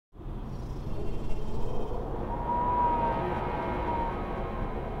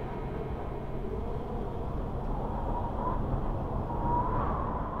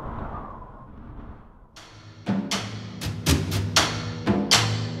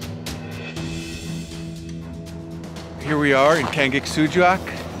Here we are in Kangiqsujuaq.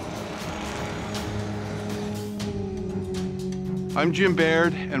 I'm Jim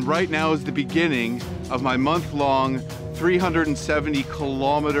Baird, and right now is the beginning of my month-long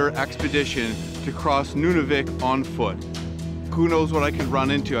 370-kilometer expedition to cross Nunavik on foot. Who knows what I could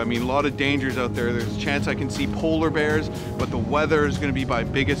run into? I mean, a lot of dangers out there. There's a chance I can see polar bears, but the weather is going to be my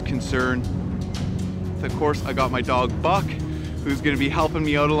biggest concern. Of course, I got my dog Buck, who's going to be helping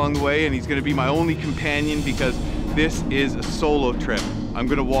me out along the way, and he's going to be my only companion because this is a solo trip. I'm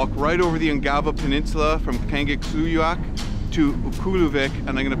going to walk right over the Ungava Peninsula from Kangiqsujuaq to Iqaluit,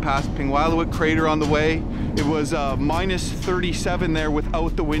 and I'm going to pass Pingualuit Crater on the way. It was minus 37 there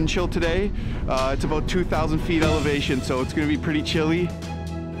without the wind chill today. It's about 2,000 feet elevation, so it's going to be pretty chilly.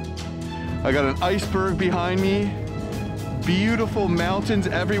 I got an iceberg behind me. Beautiful mountains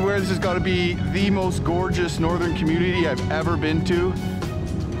everywhere. This has got to be the most gorgeous northern community I've ever been to.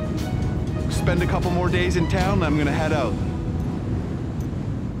 Spend a couple more days in town, and I'm gonna head out.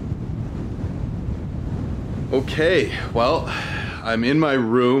 Okay, well, I'm in my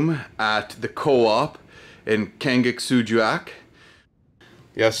room at the co-op in Kangiqsujuaq.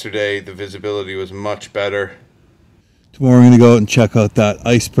 Yesterday, the visibility was much better. Tomorrow I'm gonna go out and check out that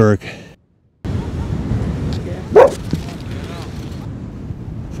iceberg.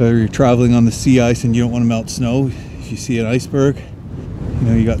 So if you're traveling on the sea ice and you don't want to melt snow, if you see an iceberg, you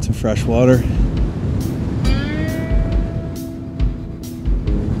know you got some fresh water.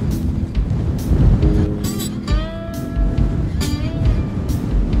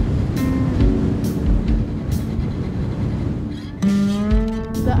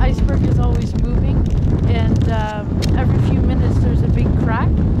 The iceberg is always moving, and every few minutes there's a big crack,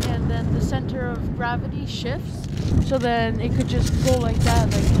 and then the center of gravity shifts, so then it could just go like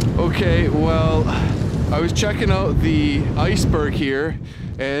that. Okay, well, I was checking out the iceberg here,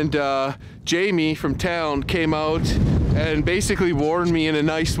 and Jamie from town came out and basically warned me in a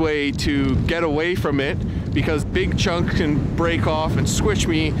nice way to get away from it because big chunks can break off and squish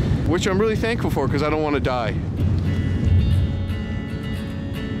me, which I'm really thankful for because I don't want to die.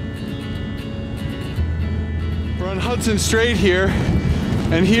 We're on Hudson Strait here,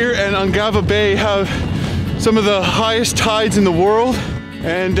 and here in Ungava Bay have some of the highest tides in the world,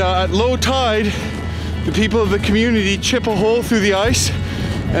 and at low tide the people of the community chip a hole through the ice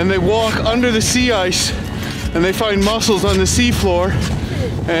and they walk under the sea ice and they find mussels on the sea floor,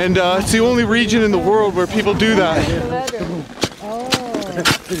 and it's the only region in the world where people do that.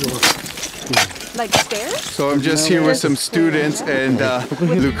 Like stairs? So I'm just here with some students, and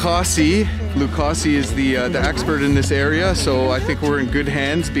Lukasi is the expert in this area, so I think we're in good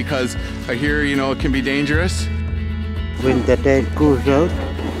hands because I hear, you know, it can be dangerous. When the tide goes out,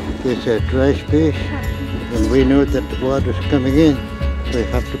 there's a dry space, and we know that the water is coming in, so we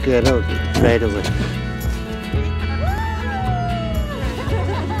have to get out right away.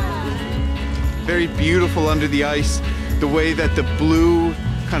 Very beautiful under the ice, the way that the blue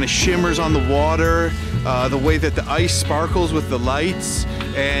kind of shimmers on the water, the way that the ice sparkles with the lights,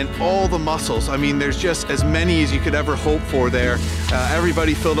 and all the mussels. I mean, there's just as many as you could ever hope for there.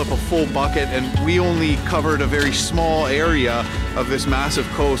 Everybody filled up a full bucket, and we only covered a very small area of this massive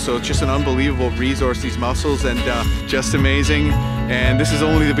coast, so it's just an unbelievable resource, these mussels, and just amazing. And this is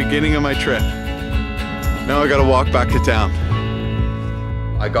only the beginning of my trip. Now I gotta walk back to town.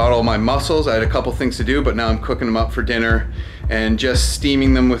 I got all my mussels. I had a couple things to do, but now I'm cooking them up for dinner and just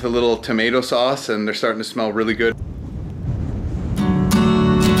steaming them with a little tomato sauce, and they're starting to smell really good.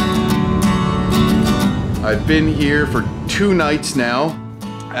 I've been here for 2 nights now,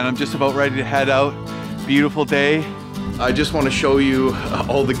 and I'm just about ready to head out. Beautiful day. I just want to show you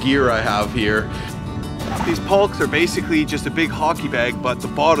all the gear I have here. These pulks are basically just a big hockey bag, but the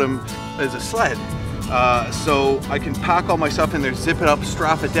bottom is a sled. So I can pack all my stuff in there, zip it up,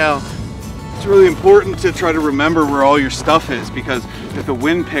 strap it down. It's really important to try to remember where all your stuff is, because if the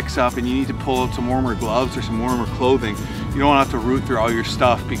wind picks up and you need to pull out some warmer gloves or some warmer clothing, you don't have to root through all your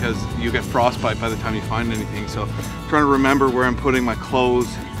stuff because you get frostbite by the time you find anything. So I'm trying to remember where I'm putting my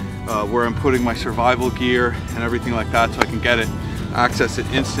clothes, where I'm putting my survival gear and everything like that, so I can get it, access it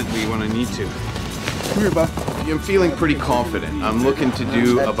instantly when I need to. Come here, Buck. I'm feeling pretty confident. I'm looking to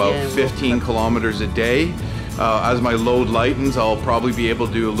do about 15 kilometers a day. As my load lightens, I'll probably be able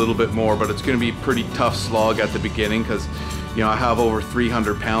to do a little bit more, but it's going to be a pretty tough slog at the beginning because, you know, I have over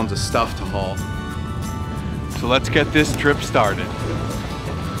 300 pounds of stuff to haul. So let's get this trip started.